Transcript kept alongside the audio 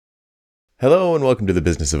Hello and welcome to the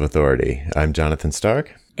Business of Authority. I'm Jonathan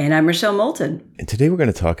Stark. And I'm Rochelle Moulton. And today we're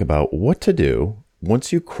going to talk about what to do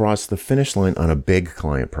once you cross the finish line on a big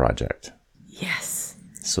client project. Yes.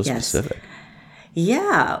 So specific.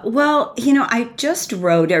 Yeah. Well, I just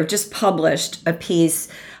published a piece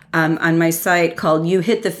on my site called You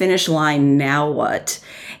Hit the Finish Line, Now What?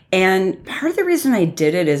 And part of the reason I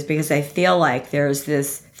did it is because I feel like there's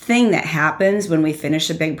this thing that happens when we finish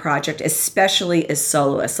a big project, especially as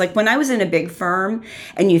soloists. Like when I was in a big firm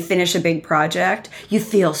and you finish a big project, you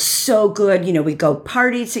feel so good. We go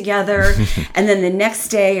party together. And then the next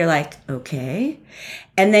day you're like, okay.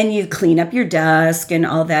 And then you clean up your desk and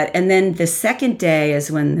all that. And then the second day is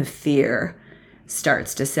when the fear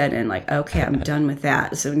starts to set in, like, okay, I'm done with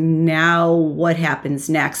that. So now what happens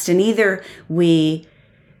next? And either we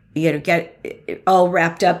get all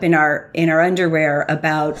wrapped up in our underwear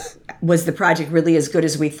about was the project really as good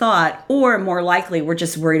as we thought, or more likely we're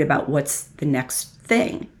just worried about what's the next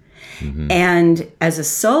thing. Mm-hmm. And as a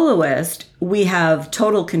soloist, we have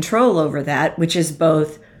total control over that, which is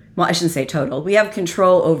both, well, I shouldn't say total. We have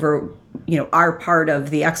control over, our part of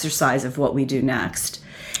the exercise of what we do next.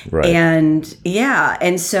 Right. And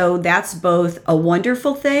so that's both a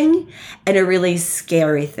wonderful thing and a really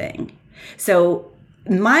scary thing. So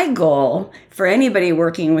my goal for anybody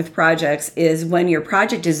working with projects is when your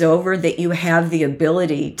project is over, that you have the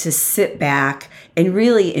ability to sit back and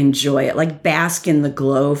really enjoy it, like bask in the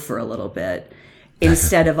glow for a little bit,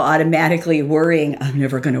 instead of automatically worrying, I'm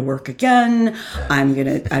never going to work again. I'm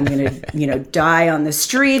going to, die on the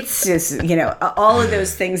streets. All of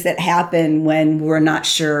those things that happen when we're not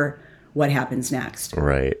sure what happens next.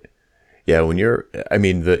 Right. Yeah.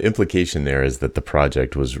 The implication there is that the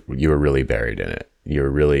project you were really buried in it.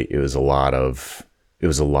 It was a lot of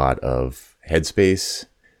headspace,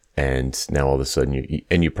 and now all of a sudden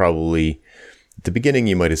you probably, at the beginning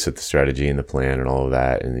you might have set the strategy and the plan and all of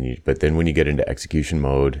that, but then when you get into execution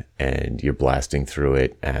mode and you're blasting through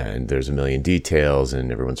it and there's a million details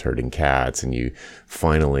and everyone's herding cats and you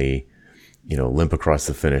finally, limp across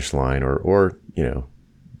the finish line or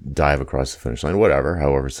dive across the finish line,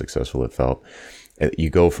 however successful it felt,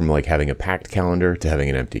 you go from like having a packed calendar to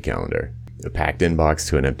having an empty calendar. A packed inbox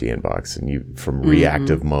to an empty inbox, and from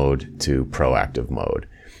reactive mode to proactive mode.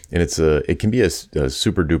 And it can be a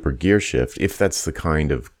super duper gear shift if that's the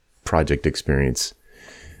kind of project experience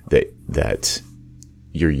that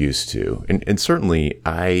you're used to. And certainly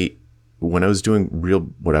when I was doing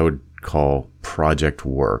what I would call project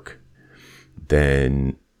work,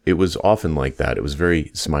 then it was often like that. It was very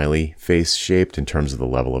smiley face shaped in terms of the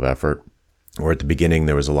level of effort. Or at the beginning,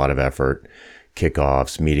 there was a lot of effort.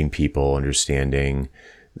 Kickoffs, meeting people, understanding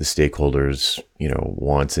the stakeholders,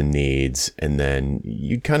 wants and needs, and then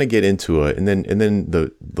you kind of get into it, and then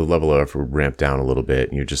the level of effort would ramp down a little bit,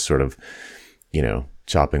 and you're just sort of,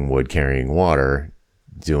 chopping wood, carrying water,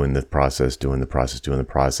 doing the process,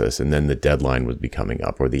 and then the deadline would be coming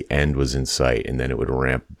up, or the end was in sight, and then it would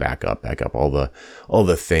ramp back up, all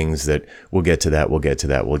the things that we'll get to that,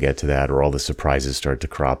 or all the surprises start to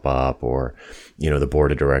crop up, or the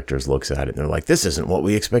board of directors looks at it and they're like, this isn't what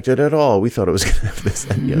we expected at all. We thought it was going to have this.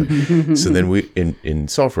 So then in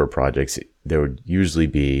software projects, there would usually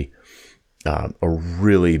be a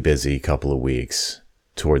really busy couple of weeks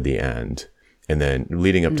toward the end, and then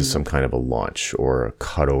leading up to some kind of a launch or a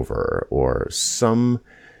cutover or some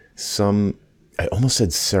I almost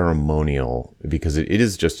said ceremonial, because it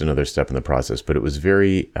is just another step in the process, but it was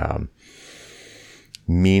very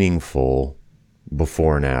meaningful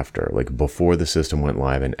before and after, like before the system went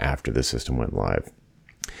live and after the system went live.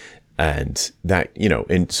 And that,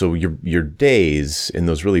 and so your days in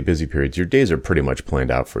those really busy periods, your days are pretty much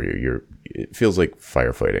planned out for you. It feels like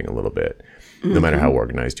firefighting a little bit, no matter how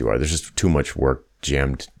organized you are. There's just too much work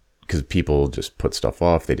jammed because people just put stuff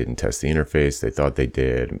off. They didn't test the interface. They thought they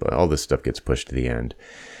did, but all this stuff gets pushed to the end.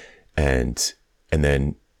 And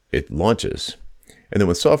then it launches. And then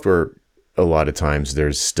with software, a lot of times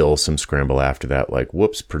there's still some scramble after that, like,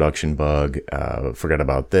 whoops, production bug, forgot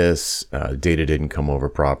about this, data didn't come over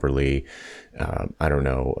properly,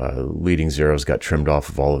 leading zeros got trimmed off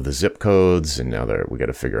of all of the zip codes, and now we got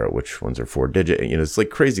to figure out which ones are 4-digit. It's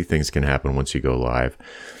like crazy things can happen once you go live.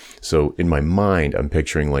 So in my mind, I'm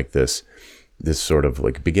picturing like this sort of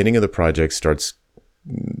like beginning of the project starts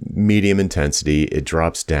medium intensity, it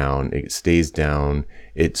drops down, it stays down,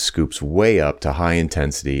 it scoops way up to high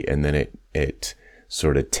intensity, and then it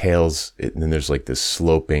sort of tails it, and then there's like this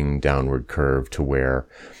sloping downward curve to where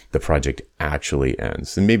the project actually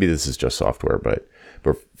ends. And maybe this is just software, but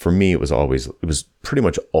for me, it was pretty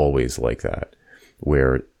much always like that,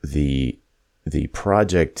 where the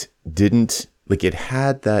project didn't, like it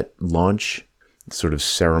had that launch sort of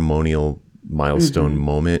ceremonial milestone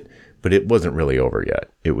moment, but it wasn't really over yet.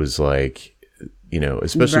 It was like,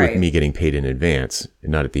 especially with me getting paid in advance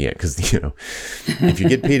and not at the end. Because, if you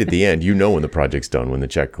get paid at the end, when the project's done, when the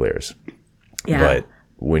check clears. Yeah. But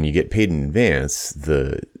when you get paid in advance,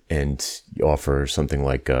 and you offer something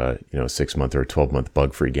like a 6-month or a 12-month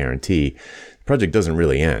bug-free guarantee, the project doesn't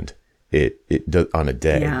really end. It does on a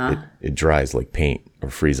day. Yeah. It dries like paint or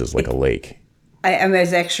freezes like a lake. I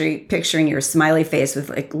was actually picturing your smiley face with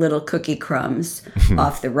like little cookie crumbs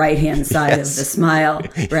off the right-hand side of the smile,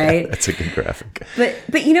 right? Yeah, that's a good graphic. But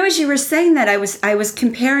as you were saying that, I was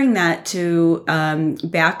comparing that to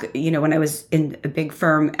back, when I was in a big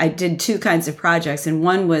firm, I did 2 kinds of projects, and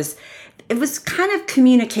one was, it was kind of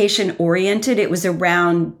communication oriented. It was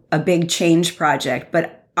around a big change project,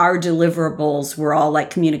 but our deliverables were all like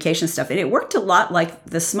communication stuff, and it worked a lot like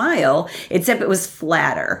the smile, except it was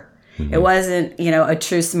flatter. Mm-hmm. It wasn't, a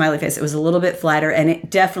true smiley face. It was a little bit flatter, and it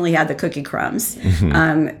definitely had the cookie crumbs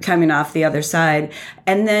coming off the other side.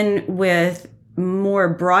 And then with more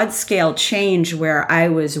broad scale change, where I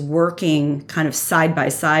was working kind of side by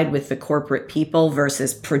side with the corporate people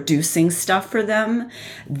versus producing stuff for them,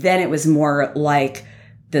 then it was more like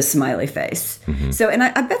the smiley face. Mm-hmm. So, and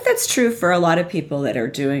I bet that's true for a lot of people that are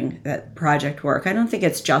doing that project work. I don't think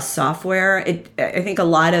it's just software. I think a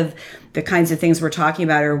lot of the kinds of things we're talking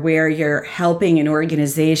about are where you're helping an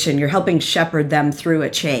organization, you're helping shepherd them through a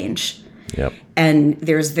change. Yep. And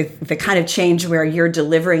there's the kind of change where you're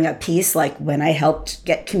delivering a piece, like when I helped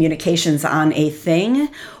get communications on a thing,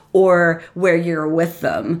 or where you're with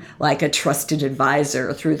them like a trusted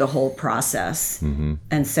advisor through the whole process. Mm-hmm.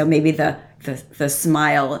 And so maybe the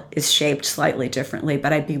smile is shaped slightly differently,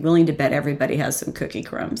 but I'd be willing to bet everybody has some cookie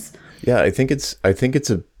crumbs. Yeah, I think it's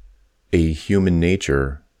a human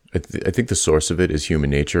nature. I think the source of it is human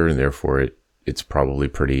nature, and therefore it's probably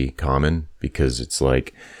pretty common, because it's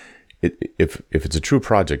like, if it's a true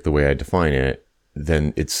project the way I define it,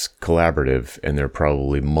 then it's collaborative, and there are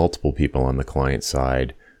probably multiple people on the client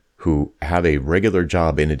side who have a regular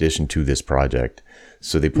job in addition to this project.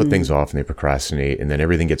 So they put things off and they procrastinate, and then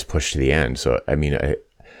everything gets pushed to the end. So, I mean,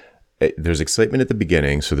 there's excitement at the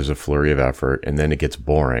beginning, so there's a flurry of effort, and then it gets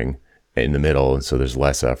boring in the middle, and so there's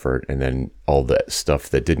less effort, and then all the stuff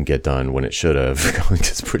that didn't get done when it should have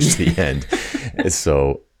gets pushed to the end. And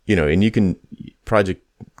so, and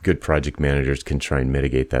good project managers can try and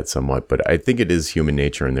mitigate that somewhat, but I think it is human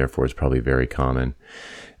nature, and therefore it's probably very common.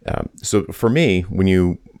 So for me, when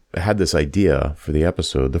you had this idea for the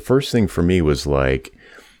episode, the first thing for me was like,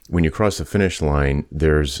 when you cross the finish line,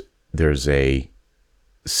 there's a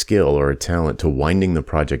skill or a talent to winding the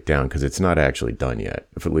project down, because it's not actually done yet,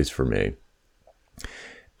 at least for me.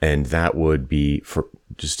 And that would be, for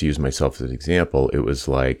just to use myself as an example, it was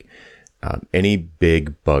like any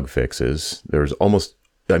big bug fixes. There was almost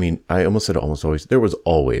always, there was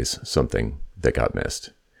always something that got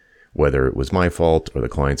missed. Whether it was my fault or the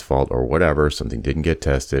client's fault or whatever, something didn't get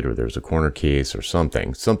tested, or there's a corner case or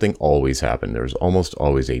something always happened. There's almost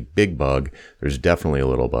always a big bug. There's definitely a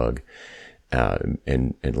little bug,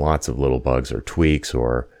 and lots of little bugs or tweaks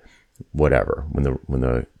or whatever. When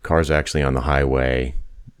the car's actually on the highway,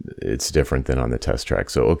 it's different than on the test track.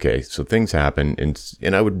 So, okay, so things happen,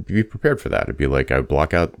 and I would be prepared for that. It'd be like, I would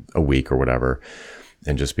block out a week or whatever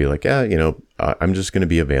and just be like, I'm just going to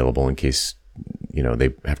be available in case,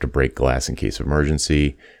 they have to break glass in case of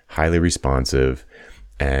emergency, highly responsive.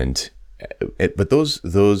 But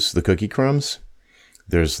the cookie crumbs,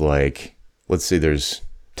 there's like, let's say there's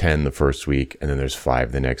 10 the first week, and then there's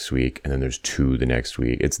 5 the next week, and then there's 2 the next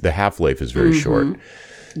week. The half-life is very short.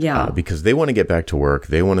 Yeah. Because they want to get back to work.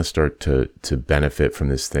 They want to start to benefit from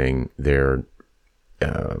this thing. They're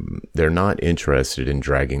not interested in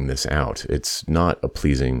dragging this out. It's not a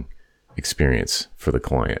pleasing experience for the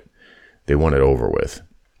client. They want it over with.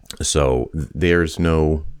 So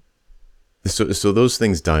so those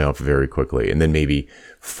things die off very quickly. And then maybe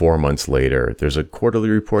 4 months later, there's a quarterly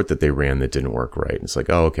report that they ran that didn't work right. And it's like,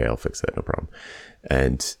 oh, okay, I'll fix that. No problem.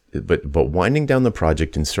 But winding down the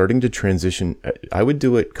project and starting to transition, I would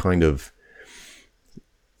do it kind of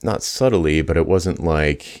not subtly, but it wasn't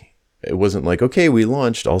like, okay, we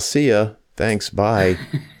launched, I'll see ya. Thanks. Bye.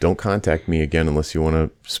 Don't contact me again unless you want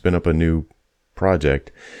to spin up a new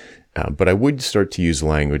project. But I would start to use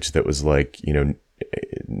language that was like,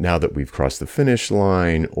 now that we've crossed the finish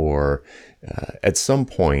line, or at some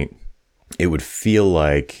point, it would feel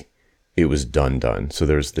like it was done. So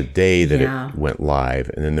there's the day that it went live,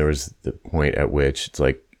 and then there was the point at which it's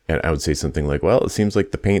like, and I would say something like, well, it seems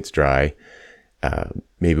like the paint's dry.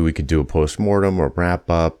 maybe we could do a postmortem or wrap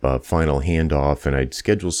up, a final handoff, and I'd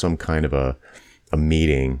schedule some kind of a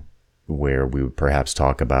meeting where we would perhaps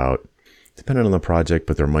talk about, depending on the project,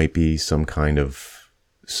 but there might be some kind of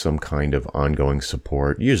ongoing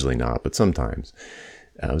support. Usually not, but sometimes.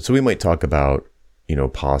 So we might talk about,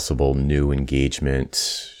 possible new engagement,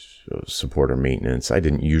 support or maintenance. I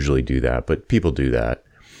didn't usually do that, but people do that.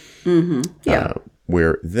 Mm-hmm. Yeah.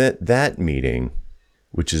 Where that meeting,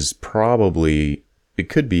 which is probably, it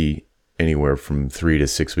could be anywhere from 3 to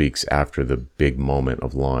 6 weeks after the big moment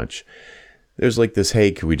of launch. There's like this,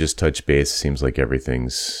 hey, could we just touch base? It seems like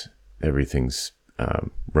everything's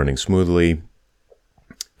running smoothly,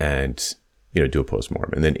 and do a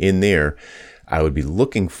postmortem. And then in there, I would be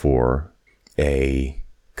looking for a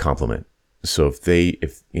compliment. So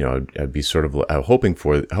I'd be sort of hoping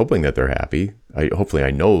that they're happy. Hopefully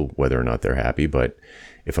I know whether or not they're happy, but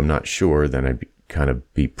if I'm not sure, then I'd kind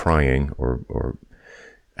of be prying or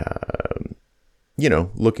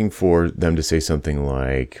looking for them to say something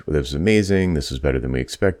like, well, this was amazing, this was better than we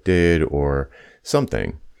expected, or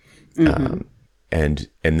something. Mm-hmm. And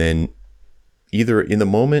then either in the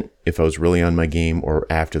moment, if I was really on my game, or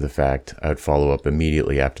after the fact, I would follow up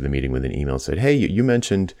immediately after the meeting with an email and said, hey, you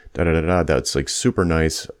mentioned da-da-da-da, that's like super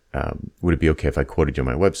nice. Would it be okay if I quoted you on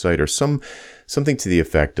my website, or something to the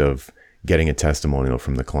effect of getting a testimonial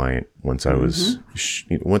from the client once I was,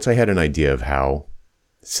 once I had an idea of how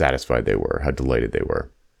satisfied they were, how delighted they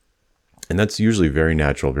were. And that's usually very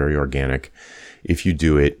natural, very organic. If you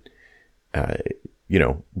do it,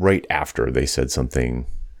 right after they said something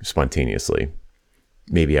spontaneously.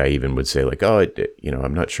 Maybe I even would say like, oh,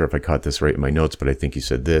 I'm not sure if I caught this right in my notes, but I think you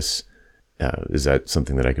said this. Is that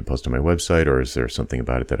something that I could post on my website, or is there something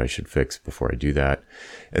about it that I should fix before I do that?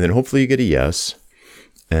 And then hopefully you get a yes.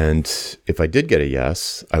 And if I did get a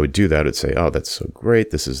yes, I would do that. I'd say, oh, that's so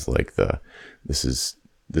great. This is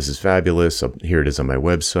fabulous. Here it is on my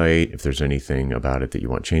website. If there's anything about it that you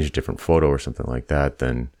want changed, a different photo or something like that,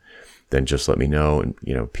 then just let me know.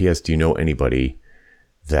 And, P.S., do you know anybody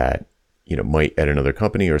that, might at another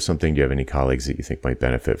company or something? Do you have any colleagues that you think might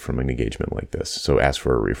benefit from an engagement like this? So ask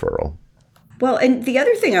for a referral. Well, and the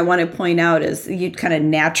other thing I want to point out is you kind of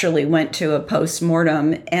naturally went to a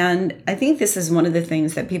postmortem. And I think this is one of the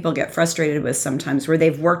things that people get frustrated with sometimes, where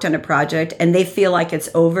they've worked on a project and they feel like it's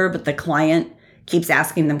over, but the client keeps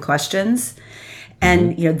asking them questions.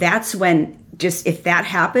 And, that's when, just if that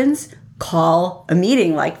happens, call a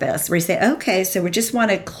meeting like this where you say, okay, so we just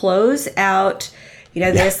want to close out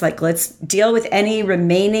this, like, let's deal with any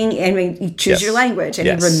remaining, you choose your language,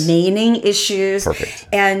 any remaining issues. Perfect.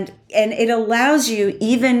 And it allows you,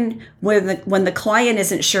 even when the client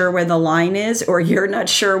isn't sure where the line is, or you're not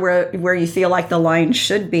sure where you feel like the line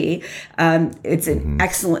should be, it's an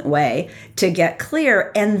excellent way to get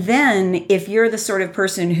clear. And then if you're the sort of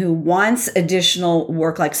person who wants additional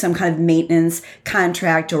work, like some kind of maintenance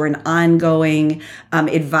contract or an ongoing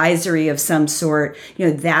advisory of some sort,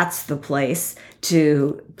 that's the place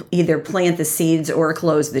to either plant the seeds or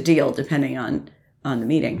close the deal, depending on the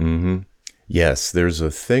meeting. Mm-hmm. Yes, there's a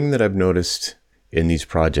thing that I've noticed in these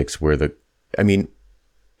projects where this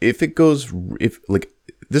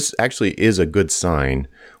actually is a good sign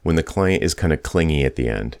when the client is kind of clingy at the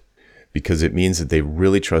end, because it means that they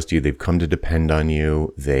really trust you. They've come to depend on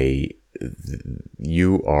you.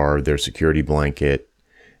 You are their security blanket.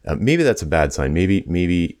 Maybe that's a bad sign.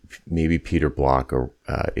 Maybe Peter Block, or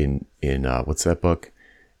in what's that book?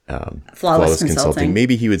 Flawless Consulting.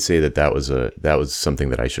 Maybe he would say that was something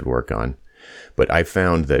that I should work on. But I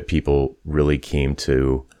found that people really came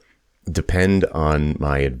to depend on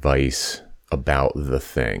my advice about the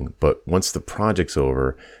thing. But once the project's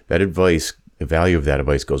over, that advice, the value of that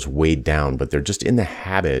advice goes way down. But they're just in the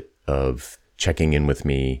habit of checking in with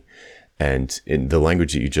me, and in the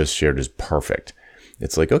language that you just shared is perfect.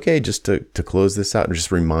 It's like, okay, just to close this out and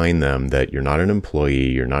just remind them that you're not an employee.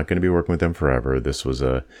 You're not going to be working with them forever. This was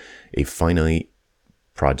a finite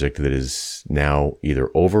project that is now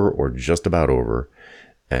either over or just about over.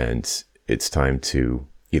 And it's time to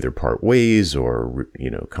either part ways or,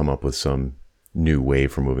 come up with some new way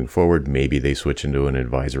for moving forward. Maybe they switch into an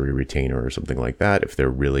advisory retainer or something like that. If they're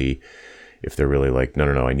really like,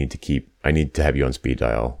 no, I need to have you on speed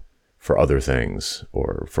dial for other things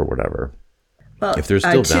or for whatever. Well, if there's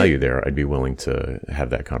still value there, I'd be willing to have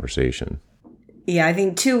that conversation. Yeah, I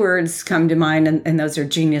think 2 words come to mind, and those are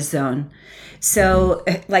genius zone. So,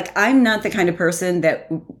 like, I'm not the kind of person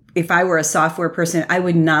that if I were a software person, I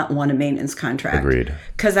would not want a maintenance contract. Agreed.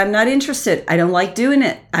 Because I'm not interested. I don't like doing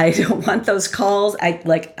it. I don't want those calls. I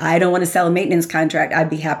don't want to sell a maintenance contract. I'd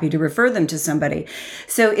be happy to refer them to somebody.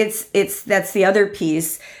 So that's the other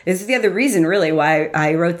piece. This is the other reason really why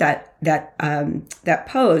I wrote that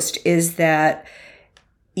post, is that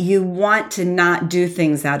you want to not do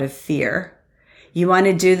things out of fear. You want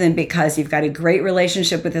to do them because you've got a great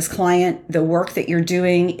relationship with this client. The work that you're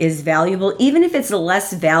doing is valuable, even if it's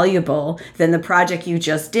less valuable than the project you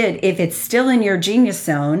just did. If it's still in your genius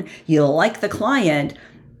zone, you'll like the client,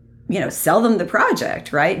 sell them the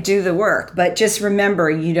project, right? Do the work. But just remember,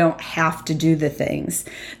 you don't have to do the things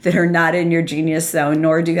that are not in your genius zone,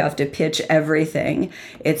 nor do you have to pitch everything.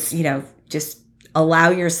 It's, just allow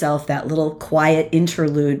yourself that little quiet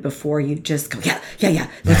interlude before you just go, yeah,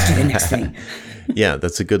 let's do the next thing. Yeah,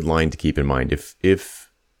 that's a good line to keep in mind.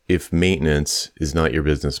 If maintenance is not your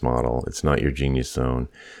business model, it's not your genius zone,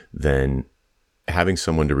 then having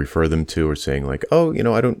someone to refer them to, or saying like, oh,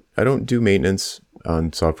 I don't do maintenance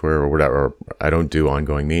on software or whatever, or I don't do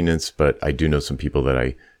ongoing maintenance, but I do know some people that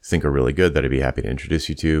I think are really good that I'd be happy to introduce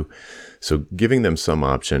you to. So giving them some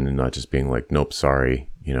option and not just being like, nope, sorry,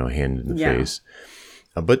 hand in the face.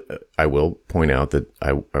 But I will point out that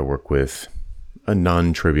I work with a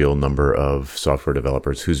non-trivial number of software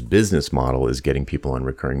developers whose business model is getting people on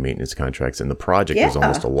recurring maintenance contracts, and the project is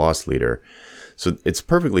almost a loss leader. So it's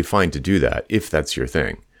perfectly fine to do that if that's your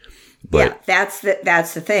thing. But that's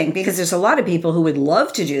the thing, because there's a lot of people who would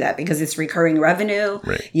love to do that because it's recurring revenue.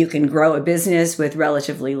 Right. You can grow a business with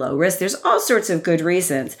relatively low risk. There's all sorts of good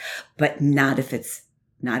reasons, but not if it's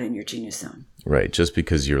not in your genius zone. Right. Just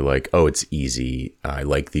because you're like, oh, it's easy. I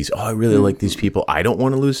like these. Oh, I really like these people. I don't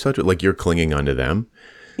want to lose touch with, like, you're clinging onto them.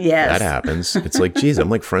 Yes. That happens. It's like, geez, I'm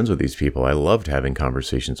like friends with these people. I loved having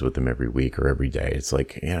conversations with them every week or every day. It's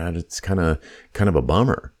like, it's kind of a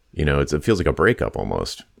bummer. It feels like a breakup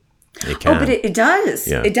almost. It can. Oh, but it does.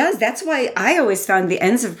 Yeah. It does. That's why I always found the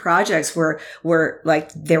ends of projects were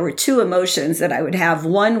like, there were two emotions that I would have.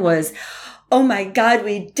 One was, oh my God,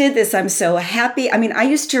 we did this. I'm so happy. I mean, I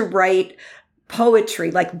used to write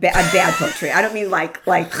poetry, like bad poetry. I don't mean like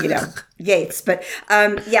Yeats, but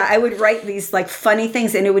I would write these like funny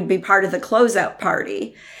things, and it would be part of the closeout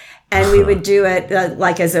party. And we would do it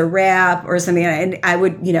like as a rap or something. And I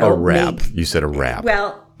would, a rap. You said a rap.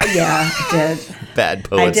 Well, yeah, I did. Bad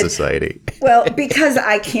Poet Society. Well, because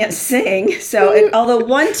I can't sing. So, although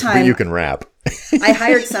one time. But you can rap. I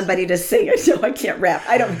hired somebody to sing it, so I can't rap.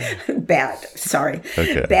 Bad. Sorry.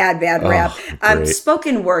 Okay. Bad rap.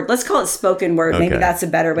 Spoken word. Let's call it spoken word. Okay. Maybe that's a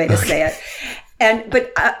better way to say it.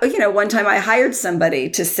 But one time I hired somebody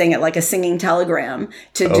to sing it, like a singing telegram,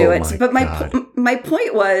 to do it. But my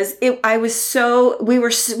point was,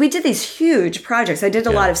 we did these huge projects. I did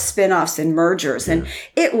a lot of spin-offs and mergers, and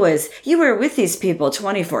you were with these people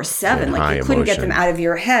 24/7, like you couldn't get them out of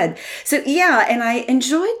your head. So and I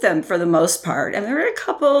enjoyed them for the most part. And there were a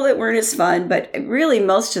couple that weren't as fun, but really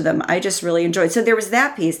most of them I just really enjoyed. So there was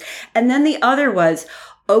that piece. And then the other was,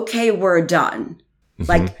 okay, we're done.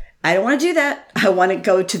 Like, I don't want to do that. I want to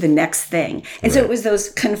go to the next thing. And so it was those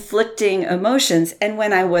conflicting emotions. And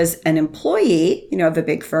when I was an employee, of a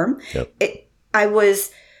big firm, I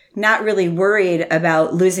was not really worried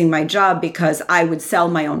about losing my job because I would sell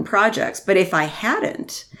my own projects. But if I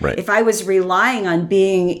hadn't, if I was relying on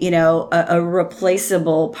being, a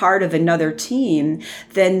replaceable part of another team,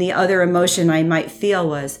 then the other emotion I might feel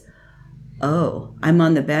was, oh, I'm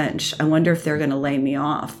on the bench. I wonder if they're going to lay me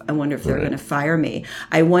off. I wonder if they're going to fire me.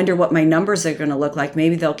 I wonder what my numbers are going to look like.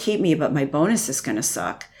 Maybe they'll keep me, but my bonus is going to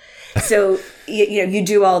suck. So, you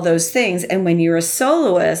do all those things. And when you're a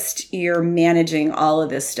soloist, you're managing all of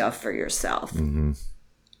this stuff for yourself. Mm-hmm.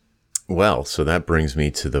 Well, so that brings me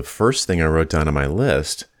to the first thing I wrote down on my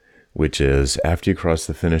list, which is after you cross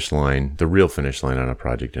the finish line, the real finish line on a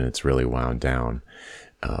project, and it's really wound down,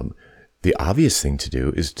 the obvious thing to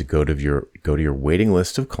do is to go to your waiting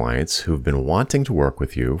list of clients who've been wanting to work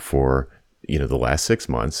with you for, the last 6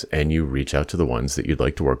 months, and you reach out to the ones that you'd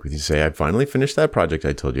like to work with. You say, I finally finished that project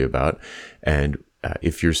I told you about. And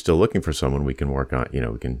if you're still looking for someone, we can work on,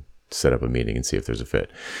 we can set up a meeting and see if there's a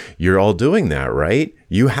fit. You're all doing that, right?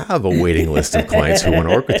 You have a waiting list of clients who want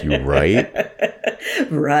to work with you, right?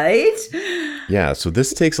 Right? Yeah. So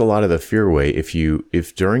this takes a lot of the fear away.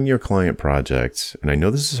 If during your client projects, and I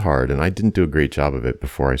know this is hard, and I didn't do a great job of it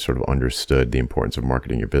before I sort of understood the importance of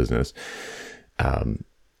marketing your business,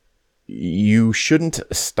 you shouldn't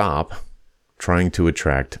stop trying to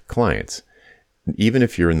attract clients, even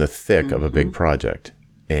if you're in the thick of a big project.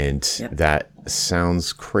 And that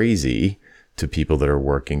sounds crazy to people that are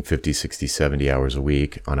working 50, 60, 70 hours a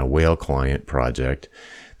week on a whale client project.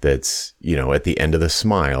 that's, at the end of the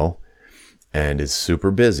smile and is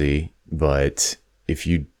super busy. But if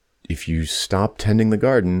you stop tending the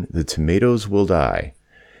garden, the tomatoes will die.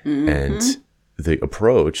 And the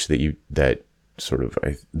approach the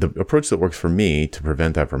approach that works for me to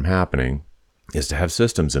prevent that from happening is to have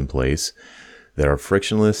systems in place that are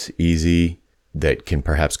frictionless, easy, that can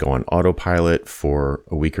perhaps go on autopilot for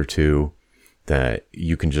a week or two, that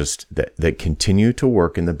you can just, that continue to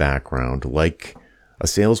work in the background like a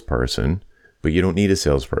salesperson, but you don't need a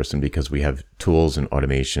salesperson because we have tools and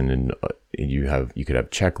automation, and you could have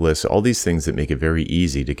checklists, all these things that make it very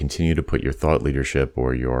easy to continue to put your thought leadership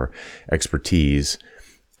or your expertise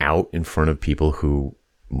out in front of people who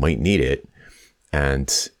might need it.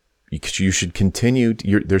 And you should continue,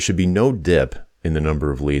 there should be no dip in the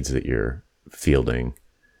number of leads that you're fielding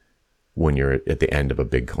when you're at the end of a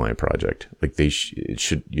big client project. Like you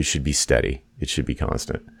should be steady. It should be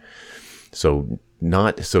constant. So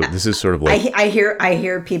this is sort of like, I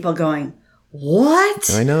hear people going, what?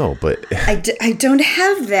 I know, but I don't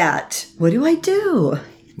have that. What do I do?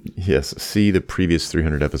 Yes. See the previous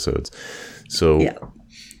 300 episodes. So, yeah.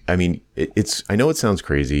 I mean, I know it sounds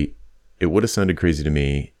crazy. It would have sounded crazy to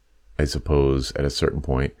me, I suppose, at a certain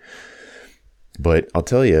point. But I'll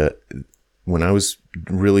tell you, when I was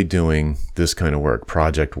really doing this kind of work,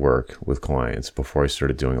 project work with clients, before I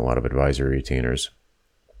started doing a lot of advisory retainers,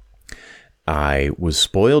 I was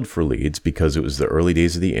spoiled for leads because it was the early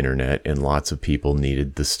days of the internet and lots of people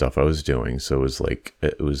needed the stuff I was doing. So it was like,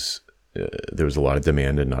 there was a lot of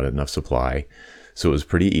demand and not enough supply. So it was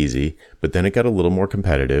pretty easy, but then it got a little more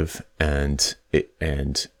competitive, and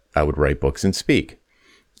I would write books and speak.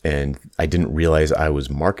 And I didn't realize I was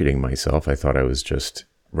marketing myself. I thought I was just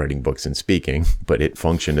writing books and speaking, but it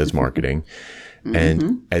functioned as marketing.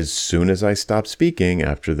 And as soon as I stopped speaking,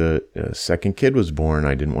 after the second kid was born,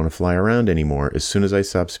 I didn't want to fly around anymore. As soon as I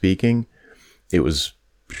stopped speaking, it was,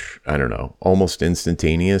 I don't know, almost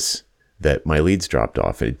instantaneous that my leads dropped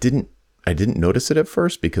off. I didn't notice it at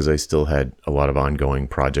first because I still had a lot of ongoing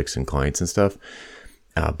projects and clients and stuff.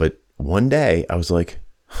 But one day I was like,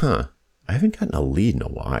 I haven't gotten a lead in a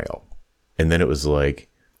while. And then it was like,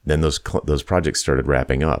 then those projects started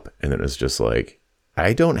wrapping up. And then it was just like,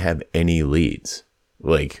 I don't have any leads.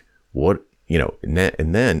 Like, what,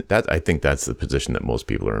 and then that, I think that's the position that most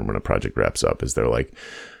people are in when a project wraps up, is they're like,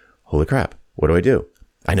 holy crap, what do I do?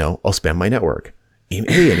 I know, I'll spam my network. Hey,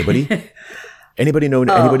 anybody know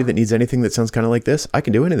anybody that needs anything that sounds kind of like this? I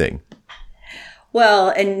can do anything. Well,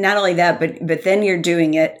 and not only that, but then you're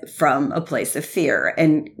doing it from a place of fear,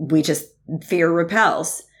 and fear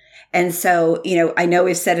repels. And so, I know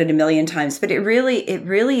we've said it a million times, but it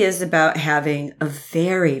really is about having a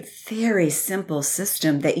very, very simple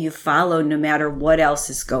system that you follow no matter what else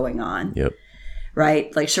is going on. Yep.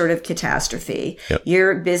 Right? Like short of catastrophe. Yep.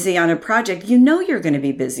 You're busy on a project. You're going to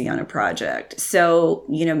be busy on a project. So,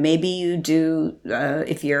 maybe you do,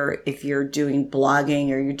 if you're doing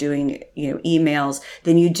blogging or you're doing, emails,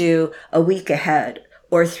 then you do a week ahead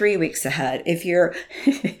or 3 weeks ahead. If you're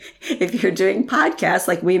doing podcasts,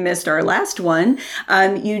 like we missed our last one,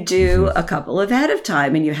 you do a couple ahead of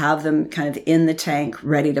time and you have them kind of in the tank,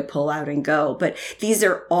 ready to pull out and go. But these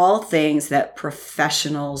are all things that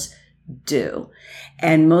professionals do.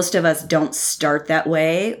 And most of us don't start that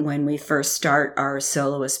way when we first start our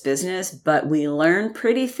soloist business, but we learn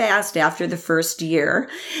pretty fast after the first year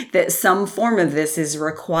that some form of this is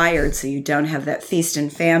required, so you don't have that feast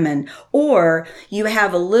and famine, or you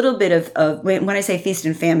have a little bit of when I say feast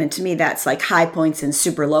and famine, to me that's like high points and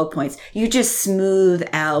super low points. You just smooth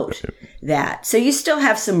out that. So you still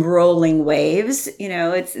have some rolling waves,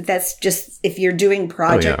 that's just, if you're doing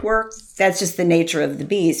project work, that's just the nature of the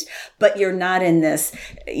beast, but you're not in this,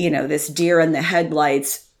 this deer in the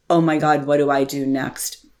headlights, oh my God, what do I do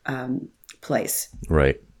next place.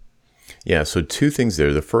 Right. Yeah. So two things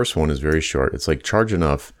there. The first one is very short. It's like charge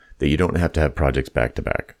enough that you don't have to have projects back to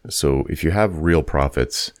back. So if you have real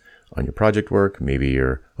profits on your project work, maybe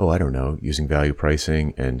you're, using value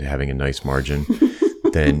pricing and having a nice margin,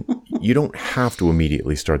 then you don't have to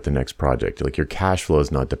immediately start the next project. Like your cash flow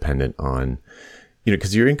is not dependent on,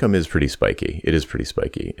 because your income is pretty spiky. It is pretty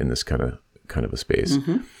spiky in this kind of a space.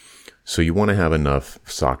 Mm-hmm. So you want to have enough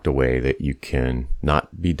socked away that you can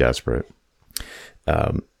not be desperate.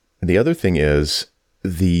 The other thing is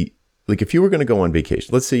if you were going to go on vacation,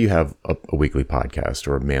 let's say you have a weekly podcast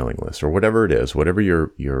or a mailing list or whatever it is, whatever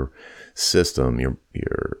your system, your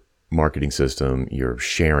marketing system, your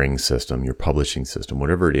sharing system, your publishing system,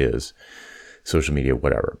 whatever it is, social media,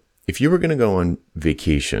 whatever. If you were going to go on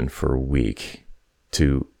vacation for a week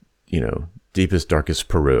to, deepest, darkest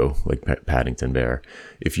Peru, like Paddington Bear,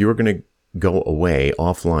 if you were going to go away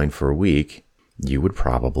offline for a week, you would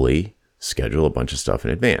probably schedule a bunch of stuff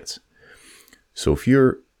in advance. So if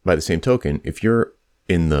you're, by the same token, if you're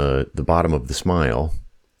in the bottom of the smile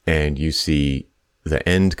and you see the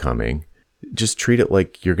end coming, just treat it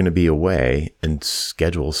like you're going to be away and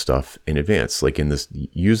schedule stuff in advance. Like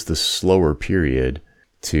use the slower period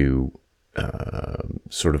to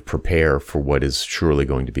sort of prepare for what is surely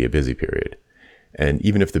going to be a busy period. And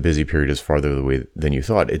even if the busy period is farther away than you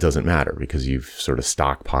thought, it doesn't matter because you've sort of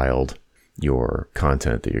stockpiled your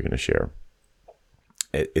content that you're going to share.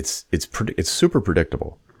 It's super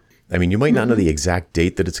predictable. I mean, you might not know the exact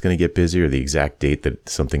date that it's going to get busy or the exact date that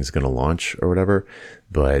something's going to launch or whatever,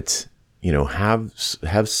 but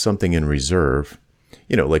have something in reserve.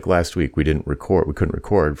 Like last week we couldn't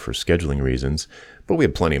record for scheduling reasons, but we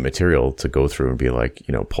had plenty of material to go through and be like,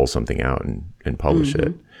 pull something out and publish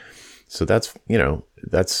it. So that's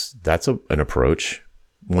an approach.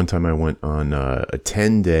 One time I went on a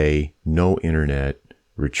 10-day no internet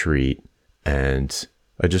retreat, and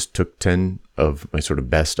I just took 10 of my sort of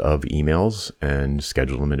best of emails and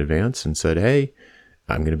scheduled them in advance and said, hey,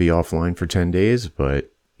 I'm going to be offline for 10 days,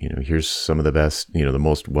 but here's some of the best, the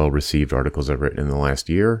most well-received articles I've written in the last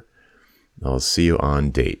year. I'll see you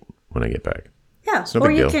on date when I get back. Yeah.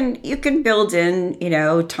 Or you can build in,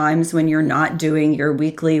 times when you're not doing your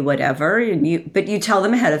weekly whatever, but you tell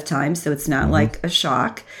them ahead of time so it's not like a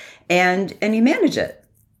shock, and you manage it.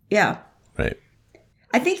 Yeah. Right.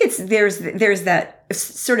 I think there's that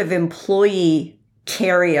sort of employee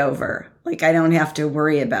carryover. Like, I don't have to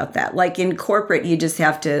worry about that. Like in corporate, you just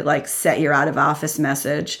have to set your out of office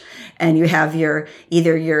message, and you have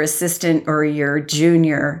either your assistant or your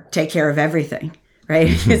junior take care of everything. Right.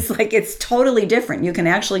 It's totally different. You can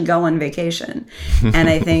actually go on vacation. And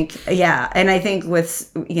I think,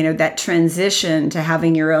 with, that transition to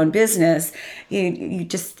having your own business,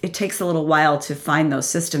 it takes a little while to find those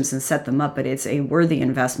systems and set them up, but it's a worthy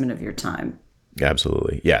investment of your time.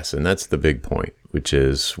 Absolutely. Yes. And that's the big point, which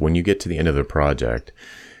is when you get to the end of the project,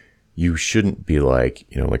 you shouldn't be like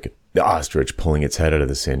the ostrich pulling its head out of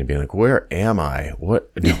the sand and being like, where am I?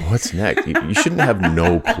 What's next? You shouldn't have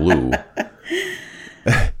no clue.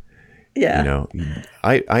 Yeah.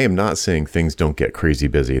 I am not saying things don't get crazy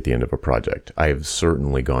busy at the end of a project. I have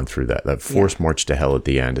certainly gone through that. That forced march to hell at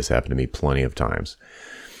the end has happened to me plenty of times.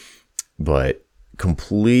 But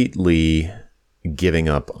completely giving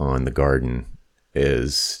up on the garden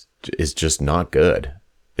is just not good.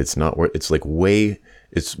 It's not worth.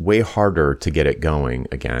 It's way harder to get it going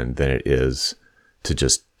again than it is to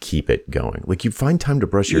just keep it going. Like, you find time to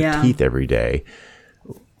brush your teeth every day.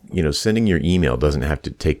 Sending your email doesn't have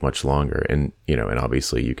to take much longer. And, and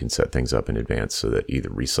obviously you can set things up in advance so that either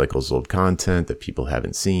recycles old content that people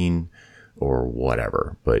haven't seen or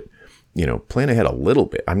whatever. But, plan ahead a little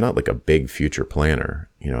bit. I'm not like a big future planner.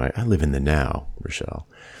 I live in the now, Rochelle.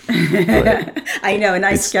 I know, and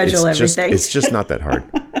I schedule everything. It's just not that hard.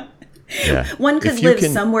 Yeah. One could live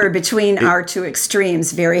somewhere between our two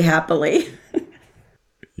extremes very happily.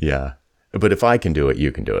 Yeah. But if I can do it,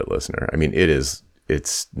 you can do it, listener. I mean,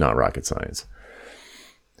 it's not rocket science.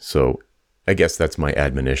 So I guess that's my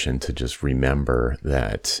admonition, to just remember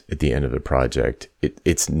that at the end of the project,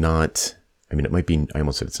 it's not, it might be, I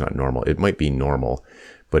almost said it's not normal. It might be normal,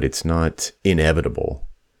 but it's not inevitable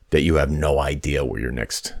that you have no idea where your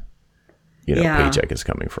next, paycheck is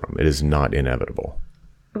coming from. It is not inevitable.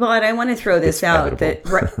 Well, and I want to throw this out that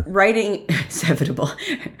writing is inevitable.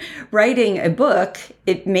 Writing a book,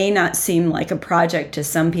 it may not seem like a project to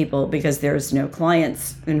some people because there's no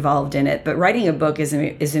clients involved in it. But writing a book is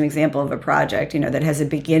an example of a project, that has a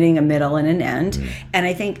beginning, a middle, and an end. Mm. And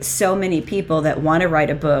I think so many people that want to write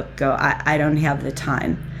a book go, I don't have the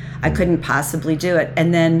time. I couldn't possibly do it.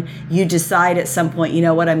 And then you decide at some point,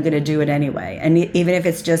 I'm going to do it anyway. And even if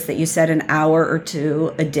it's just that you set an hour or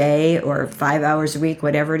two a day or 5 hours a week,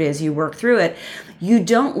 whatever it is, you work through it. You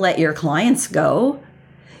don't let your clients go.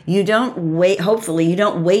 You don't wait. Hopefully, you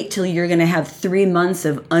don't wait till you're going to have 3 months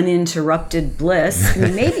of uninterrupted bliss.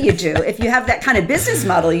 Maybe you do. If you have that kind of business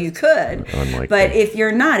model, you could. Unlikely. But if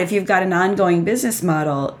you're not, if you've got an ongoing business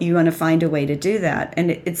model, you want to find a way to do that. And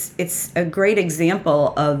it's a great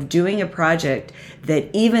example of doing a project that,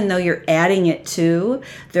 even though you're adding it to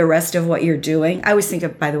the rest of what you're doing, I always think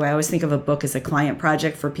of a book as a client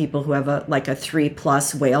project for people who have a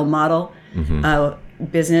 3+ whale model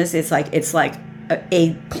business. It's like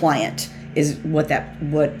a client is what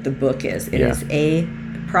the book is. It is a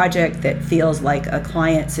project that feels like a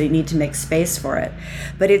client, so you need to make space for it.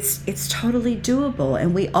 But it's totally doable,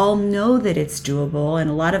 and we all know that it's doable, and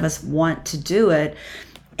a lot of us want to do it.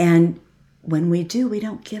 And when we do, we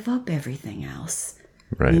don't give up everything else.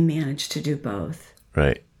 Right. We manage to do both.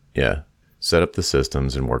 Right. Yeah. Set up the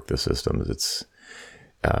systems and work the systems.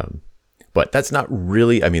 But that's not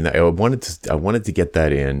really, I mean, I wanted to get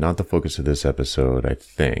that in, not the focus of this episode, I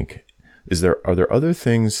think. Are there other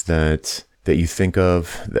things that you think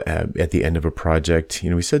of at the end of a project?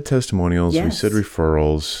 We said testimonials, we said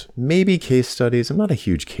referrals, maybe case studies. I'm not a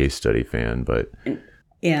huge case study fan, but.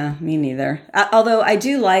 Yeah, me neither. Although I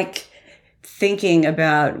do like thinking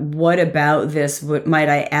about what about this might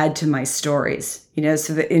I add to my stories,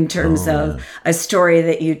 so that in terms of a story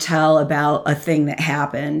that you tell about a thing that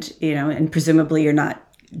happened, and presumably you're not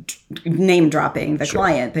name dropping the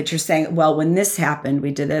client, but you're saying, well, when this happened,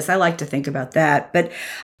 we did this. I like to think about that, but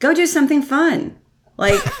go do something fun.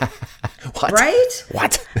 Like, what? Right?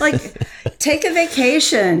 What? Like, take a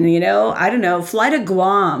vacation, I don't know, fly to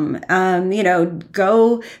Guam,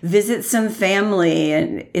 go visit some family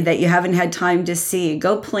and that you haven't had time to see.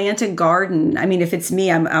 Go plant a garden. I mean, if it's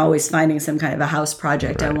me, I'm always finding some kind of a house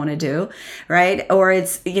project I want to do, right? Or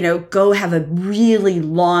it's, go have a really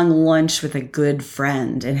long lunch with a good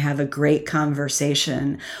friend and have a great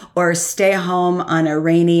conversation. Or stay home on a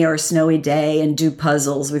rainy or snowy day and do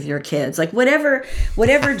puzzles with your kids. Like, whatever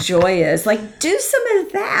joy is, like, do some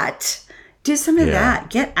of that. Do some of that.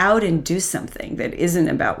 Get out and do something that isn't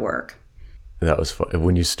about work. That was fun.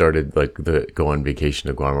 When you started go on vacation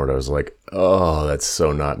to Guam, I was like, oh, that's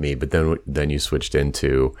so not me. But then you switched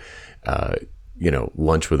into,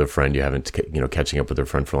 lunch with a friend. You haven't, catching up with a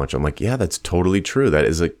friend for lunch. I'm like, yeah, that's totally true. That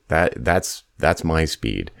is that's my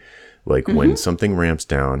speed. Like when something ramps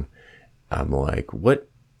down, I'm like,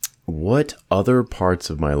 what other parts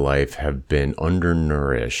of my life have been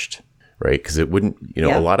undernourished? Right? Because it wouldn't,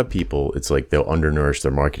 a lot of people, it's like they'll undernourish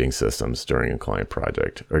their marketing systems during a client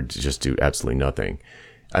project or just do absolutely nothing.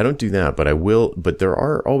 I don't do that, but I will. But there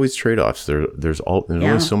are always trade-offs. There's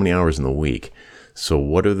only so many hours in the week. So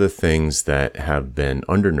what are the things that have been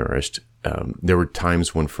undernourished? There were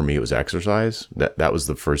times when for me it was exercise. That was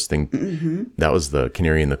the first thing. Mm-hmm. That was the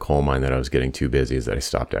canary in the coal mine that I was getting too busy, is that I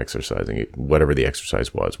stopped exercising. Whatever the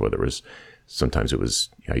exercise was, whether it was, sometimes it was,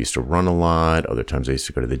 I used to run a lot. Other times I used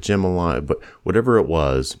to go to the gym a lot. But whatever it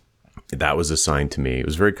was, that was a sign to me. It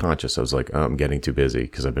was very conscious. I was like, oh, I'm getting too busy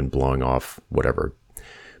because I've been blowing off whatever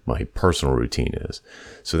my personal routine is.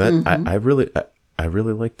 So that I really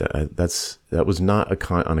like that. That was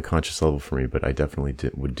not on a conscious level for me, but I definitely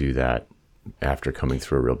would do that after coming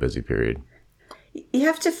through a real busy period. You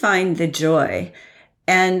have to find the joy.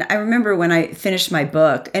 And I remember when I finished my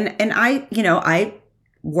book, and I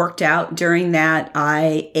worked out during that.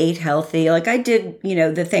 I ate healthy. Like I did,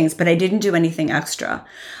 the things, but I didn't do anything extra.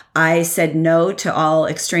 I said no to all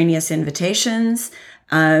extraneous invitations.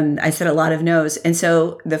 I said a lot of no's. And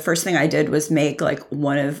so the first thing I did was make like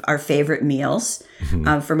one of our favorite meals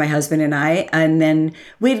for my husband and I. And then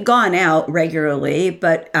we'd gone out regularly,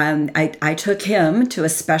 but I took him to a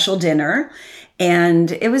special dinner.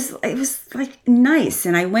 And it was like nice.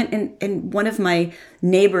 And I went and one of my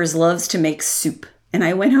neighbors loves to make soup. And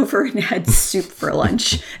I went over and had soup for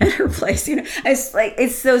lunch at her place.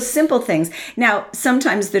 It's those simple things. Now,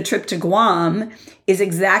 sometimes the trip to Guam is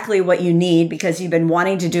exactly what you need because you've been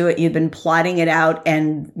wanting to do it. You've been plotting it out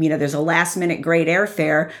and, there's a last minute great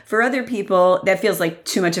airfare. For other people, that feels like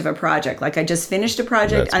too much of a project. Like I just finished a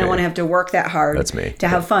project. I don't want to have to work that hard to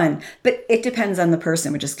have fun. But it depends on the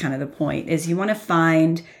person, which is kind of the point, is you want to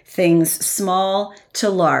find things small to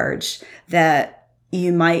large that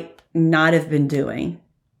you might not have been doing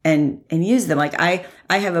and use them. Like I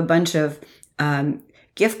have a bunch of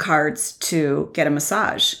gift cards to get a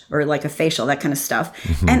massage or like a facial, that kind of stuff.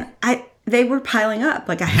 And they were piling up.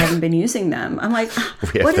 Like I haven't been using them. I'm like,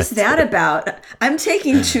 what is that about? I'm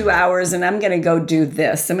taking 2 hours and I'm going to go do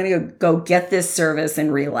this. I'm going to go get this service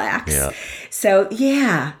and relax. Yeah. So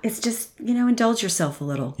yeah, it's just, indulge yourself a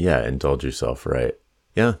little. Yeah. Indulge yourself. Right.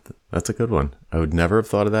 Yeah. That's a good one. I would never have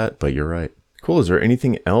thought of that, but you're right. Cool. Is there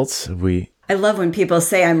anything else I love when people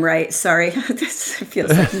say I'm right. Sorry. This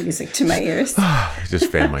feels like music to my ears. I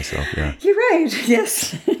just fan myself. Yeah. You're right.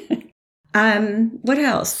 Yes. What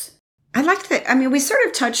else? I liked that. I mean, we sort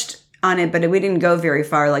of touched on it, but we didn't go very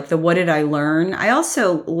far. Like the what did I learn? I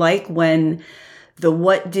also like when the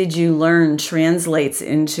what did you learn translates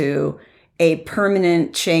into a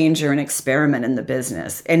permanent change or an experiment in the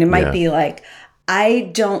business. And it might be like,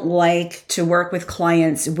 I don't like to work with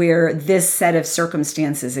clients where this set of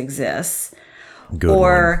circumstances exists. Good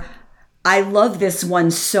or one. I love this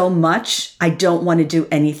one so much, I don't want to do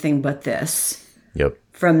anything but this. Yep.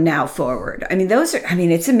 From now forward. I mean,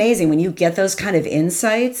 it's amazing when you get those kind of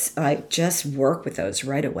insights, just work with those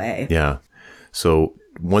right away. Yeah. So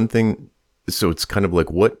one thing so it's kind of like,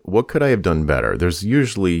 what could I have done better?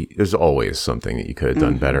 There's always something that you could have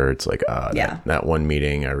done better. It's like, that one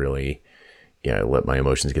meeting, I really, let my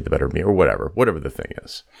emotions get the better of me, or whatever the thing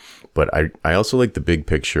is. But I also like the big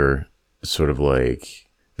picture, sort of like,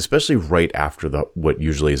 especially right after what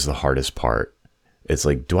usually is the hardest part. It's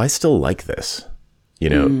like, do I still like this?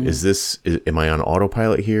 Am I on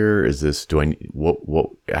autopilot here? Is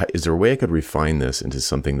there a way I could refine this into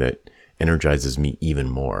something that energizes me even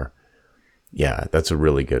more? Yeah, that's a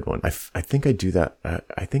really good one. I think I do that.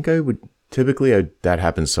 I think I would typically, that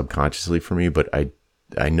happens subconsciously for me, but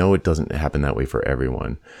I know it doesn't happen that way for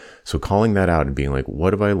everyone. So calling that out and being like,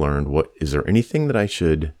 what have I learned? Is there anything that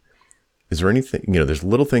is there anything, there's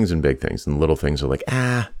little things and big things, and little things are like,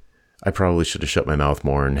 I probably should have shut my mouth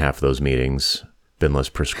more in half of those meetings, been less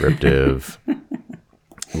prescriptive,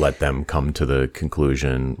 let them come to the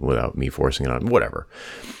conclusion without me forcing it on, whatever.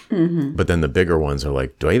 Mm-hmm. But then the bigger ones are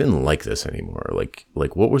like, do I even like this anymore? Like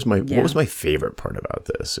what was my favorite part about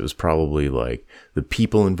this? It was probably like the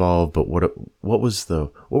people involved, but what were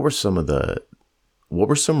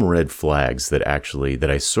some red flags that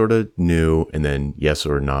I sort of knew, and then yes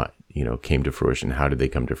or not, came to fruition? How did they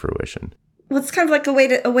come to fruition? Well, it's kind of like a way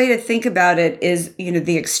to think about it is,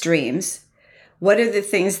 the extremes. What are the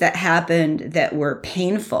things that happened that were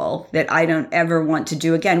painful that I don't ever want to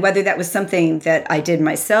do again? Whether that was something that I did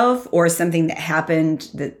myself or something that happened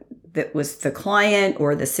that was the client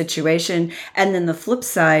or the situation. And then the flip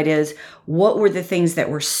side is, what were the things that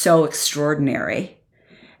were so extraordinary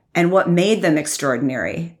and what made them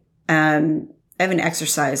extraordinary? I have an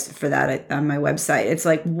exercise for that on my website. It's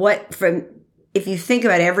like, if you think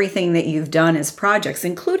about everything that you've done as projects,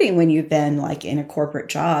 including when you've been like in a corporate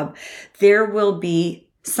job, there will be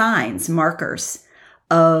signs, markers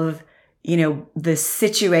of, the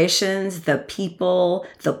situations, the people,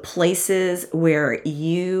 the places where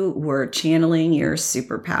you were channeling your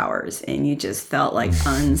superpowers and you just felt like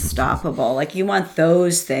unstoppable. Like you want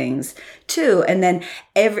those things too. And then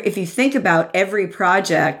if you think about every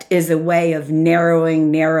project is a way of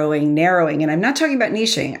narrowing. And I'm not talking about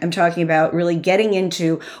niching. I'm talking about really getting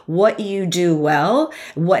into what you do well,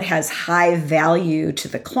 what has high value to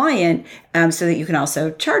the client, so that you can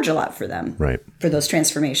also charge a lot for them. Right. For those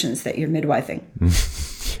transformations that you're midwifing.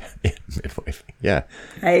 Midwifing. Yeah.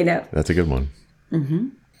 I know. That's a good one. Mm-hmm.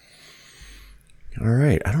 All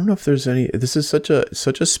right. I don't know if there's this is such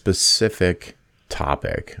a specific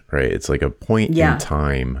topic, right? It's like a point in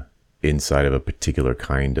time inside of a particular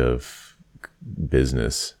kind of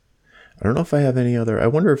business. I don't know if I have any other. I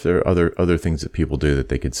wonder if there are other things that people do that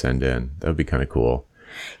they could send in. That would be kind of cool.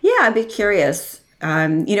 Yeah, I'd be curious.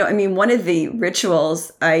 One of the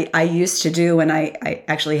rituals I used to do when I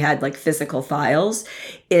actually had like physical files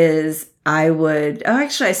is I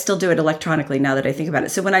still do it electronically now that I think about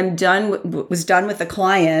it. So when I'm was done with the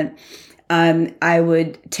client, I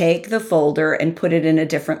would take the folder and put it in a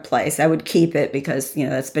different place. I would keep it because,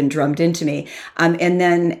 that's been drummed into me. And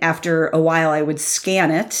then after a while, I would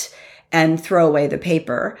scan it and throw away the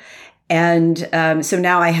paper. And so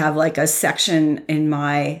now I have like a section in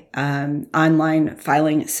my online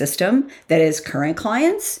filing system that is current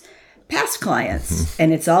clients, past clients,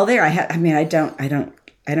 and it's all there. I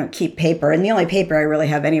don't keep paper, and the only paper I really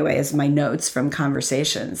have anyway is my notes from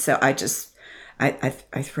conversations. So I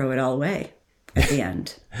throw it all away at the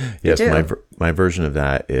end. Yes, my version of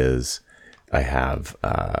that is I have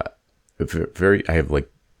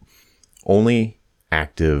like only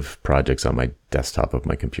active projects on my desktop of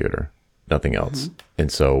my computer. Nothing else. Mm-hmm.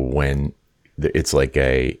 And so when it's like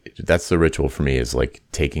that's the ritual for me, is like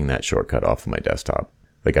taking that shortcut off of my desktop.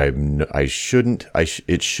 Like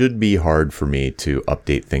it should be hard for me to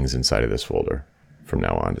update things inside of this folder from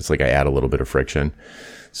now on. It's like I add a little bit of friction.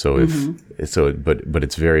 So but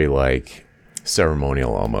it's very like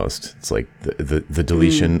ceremonial almost. It's like the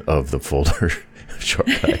deletion of the folder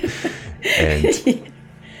shortcut. And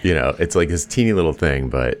it's like this teeny little thing,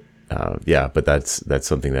 but but that's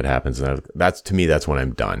something that happens. And to me, that's when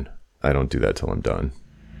I'm done. I don't do that till I'm done.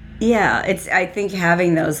 Yeah, I think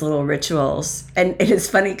having those little rituals, and it is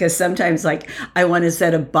funny because sometimes like I want to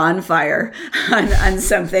set a bonfire on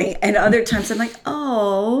something, and other times I'm like,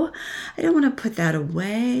 I don't want to put that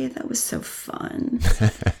away. That was so fun.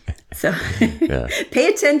 So pay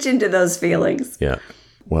attention to those feelings. Yeah.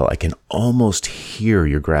 Well, I can almost hear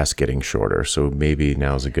your grass getting shorter, so maybe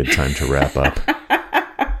now's a good time to wrap up.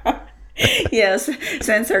 Yes,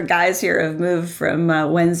 since our guys here have moved from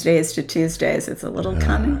Wednesdays to Tuesdays, it's a little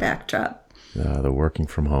common backdrop. The working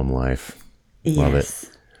from home life. Love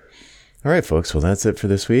it. All right, folks. Well, that's it for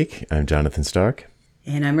this week. I'm Jonathan Stark.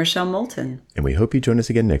 And I'm Rochelle Moulton. And we hope you join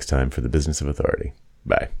us again next time for The Business of Authority.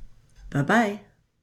 Bye. Bye-bye.